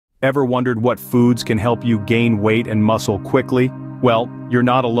Ever wondered what foods can help you gain weight and muscle quickly? Well, you're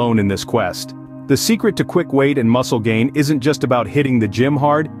not alone in this quest. The secret to quick weight and muscle gain isn't just about hitting the gym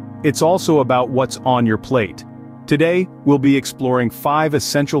hard, it's also about what's on your plate. Today, we'll be exploring 5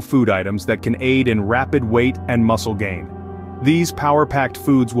 essential food items that can aid in rapid weight and muscle gain. These power-packed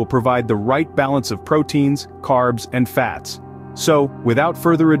foods will provide the right balance of proteins, carbs, and fats. So, without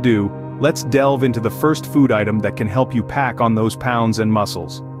further ado, let's delve into the first food item that can help you pack on those pounds and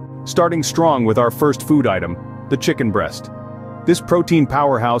muscles. Starting strong with our first food item, the chicken breast. This protein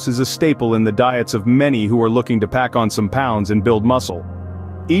powerhouse is a staple in the diets of many who are looking to pack on some pounds and build muscle.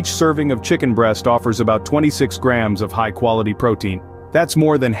 Each serving of chicken breast offers about 26 grams of high-quality protein. That's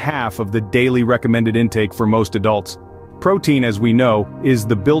more than half of the daily recommended intake for most adults. Protein, as we know, is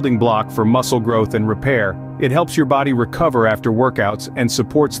the building block for muscle growth and repair. It helps your body recover after workouts and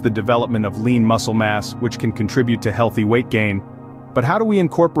supports the development of lean muscle mass, which can contribute to healthy weight gain. But how do we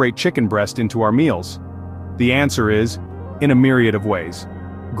incorporate chicken breast into our meals? The answer is, in a myriad of ways.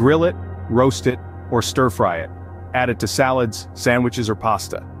 Grill it, roast it, or stir-fry it. Add it to salads, sandwiches, or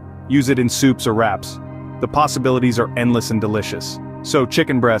pasta. Use it in soups or wraps. The possibilities are endless and delicious. So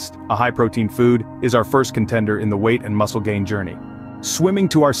chicken breast, a high-protein food, is our first contender in the weight and muscle gain journey. Swimming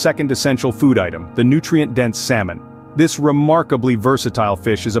to our second essential food item, the nutrient-dense salmon. This remarkably versatile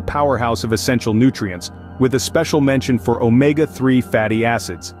fish is a powerhouse of essential nutrients, with a special mention for omega-3 fatty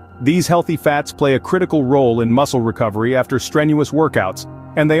acids. These healthy fats play a critical role in muscle recovery after strenuous workouts,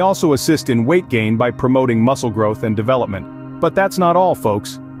 and they also assist in weight gain by promoting muscle growth and development. But that's not all,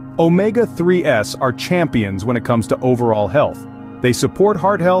 folks. Omega-3s are champions when it comes to overall health. They support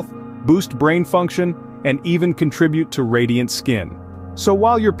heart health, boost brain function, and even contribute to radiant skin. So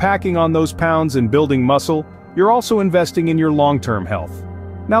while you're packing on those pounds and building muscle, you're also investing in your long-term health.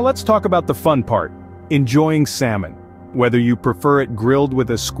 Now let's talk about the fun part, enjoying salmon. Whether you prefer it grilled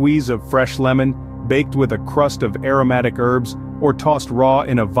with a squeeze of fresh lemon, baked with a crust of aromatic herbs, or tossed raw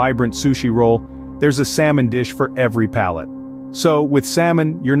in a vibrant sushi roll, there's a salmon dish for every palate. So, with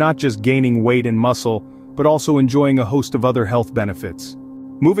salmon, you're not just gaining weight and muscle, but also enjoying a host of other health benefits.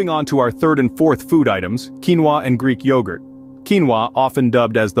 Moving on to our third and fourth food items, quinoa and Greek yogurt. Quinoa, often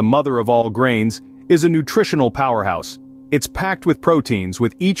dubbed as the mother of all grains, is a nutritional powerhouse. It's packed with proteins,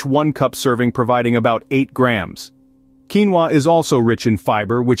 with each 1 cup serving providing about 8 grams. Quinoa is also rich in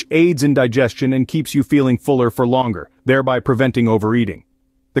fiber, which aids in digestion and keeps you feeling fuller for longer, thereby preventing overeating.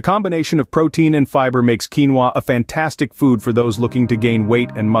 The combination of protein and fiber makes quinoa a fantastic food for those looking to gain weight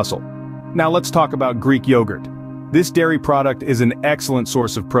and muscle. Now let's talk about Greek yogurt. This dairy product is an excellent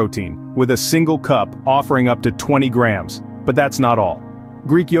source of protein, with a single cup offering up to 20 grams. But that's not all.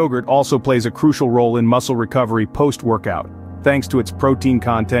 Greek yogurt also plays a crucial role in muscle recovery post-workout, thanks to its protein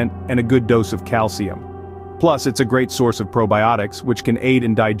content and a good dose of calcium. Plus, it's a great source of probiotics, which can aid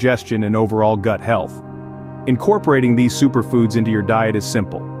in digestion and overall gut health. Incorporating these superfoods into your diet is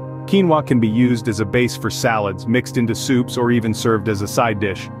simple. Quinoa can be used as a base for salads, mixed into soups, or even served as a side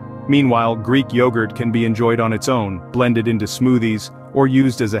dish. Meanwhile, Greek yogurt can be enjoyed on its own, blended into smoothies, or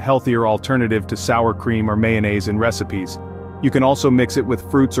used as a healthier alternative to sour cream or mayonnaise in recipes. You can also mix it with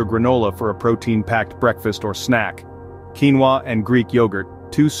fruits or granola for a protein-packed breakfast or snack. Quinoa and Greek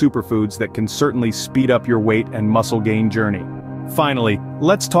yogurt, 2 superfoods that can certainly speed up your weight and muscle gain journey. Finally,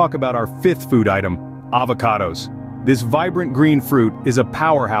 let's talk about our fifth food item, avocados. This vibrant green fruit is a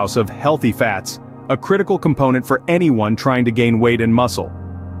powerhouse of healthy fats, a critical component for anyone trying to gain weight and muscle.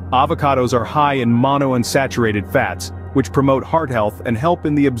 Avocados are high in monounsaturated fats, which promote heart health and help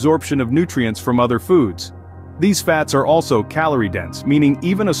in the absorption of nutrients from other foods. These fats are also calorie-dense, meaning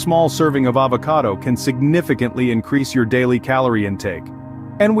even a small serving of avocado can significantly increase your daily calorie intake.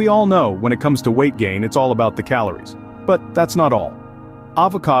 And we all know, when it comes to weight gain, it's all about the calories. But that's not all.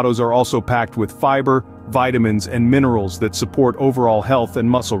 Avocados are also packed with fiber, vitamins, and minerals that support overall health and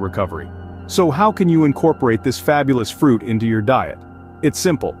muscle recovery. So how can you incorporate this fabulous fruit into your diet? It's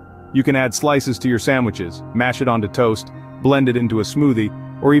simple. You can add slices to your sandwiches, mash it onto toast, blend it into a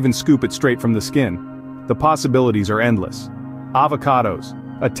smoothie, or even scoop it straight from the skin. The possibilities are endless. Avocados,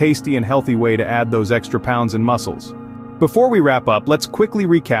 a tasty and healthy way to add those extra pounds and muscles. Before we wrap up, let's quickly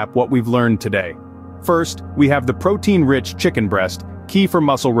recap what we've learned today. First, we have the protein-rich chicken breast, key for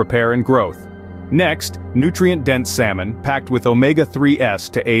muscle repair and growth. Next, nutrient-dense salmon, packed with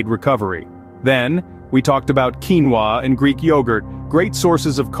omega-3s to aid recovery. Then, we talked about quinoa and Greek yogurt, great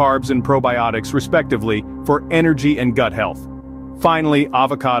sources of carbs and probiotics respectively, for energy and gut health. Finally,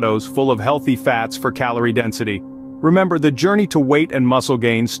 avocados, full of healthy fats for calorie density. Remember, the journey to weight and muscle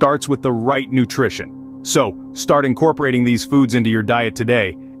gain starts with the right nutrition. So, start incorporating these foods into your diet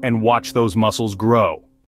today, and watch those muscles grow.